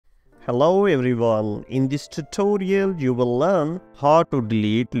Hello everyone, in this tutorial you will learn how to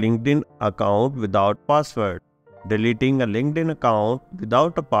delete LinkedIn account without password. Deleting a LinkedIn account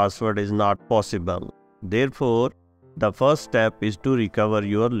without a password is not possible. Therefore, the first step is to recover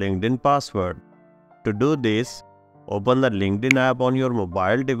your LinkedIn password. To do this, open the LinkedIn app on your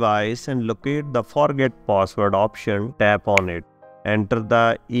mobile device and locate the Forget Password option. Tap on it. Enter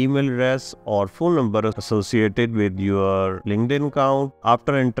the email address or phone number associated with your LinkedIn account.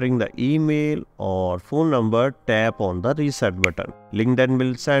 After entering the email or phone number, tap on the reset button. LinkedIn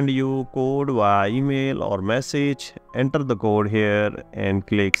will send you code via email or message. Enter the code here and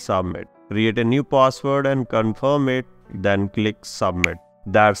click submit. Create a new password and confirm it, then click submit.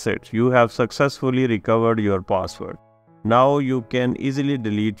 That's it. You have successfully recovered your password. Now you can easily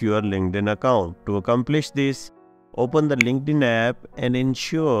delete your LinkedIn account. To accomplish this, open the LinkedIn app and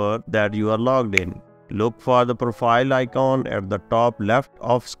ensure that you are logged in. Look for the profile icon at the top left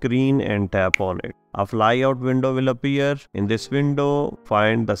of screen and tap on it. A flyout window will appear. In this window,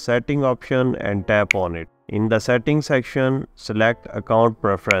 find the setting option and tap on it. In the settings section, select account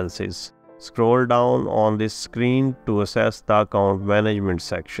preferences. Scroll down on this screen to access the account management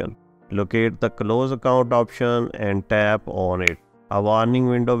section. Locate the close account option and tap on it. A warning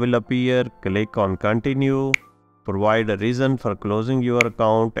window will appear. Click on continue. Provide a reason for closing your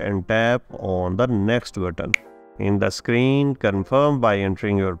account and tap on the next button. In the screen, confirm by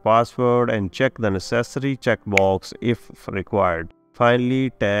entering your password and check the necessary checkbox if required. Finally,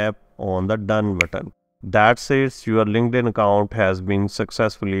 tap on the done button. That's it, your LinkedIn account has been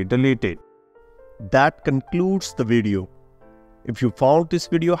successfully deleted. That concludes the video. If you found this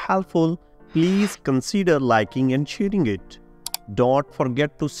video helpful, please consider liking and sharing it. Don't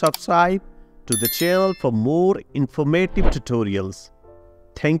forget to subscribe to the channel for more informative tutorials.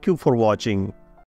 Thank you for watching.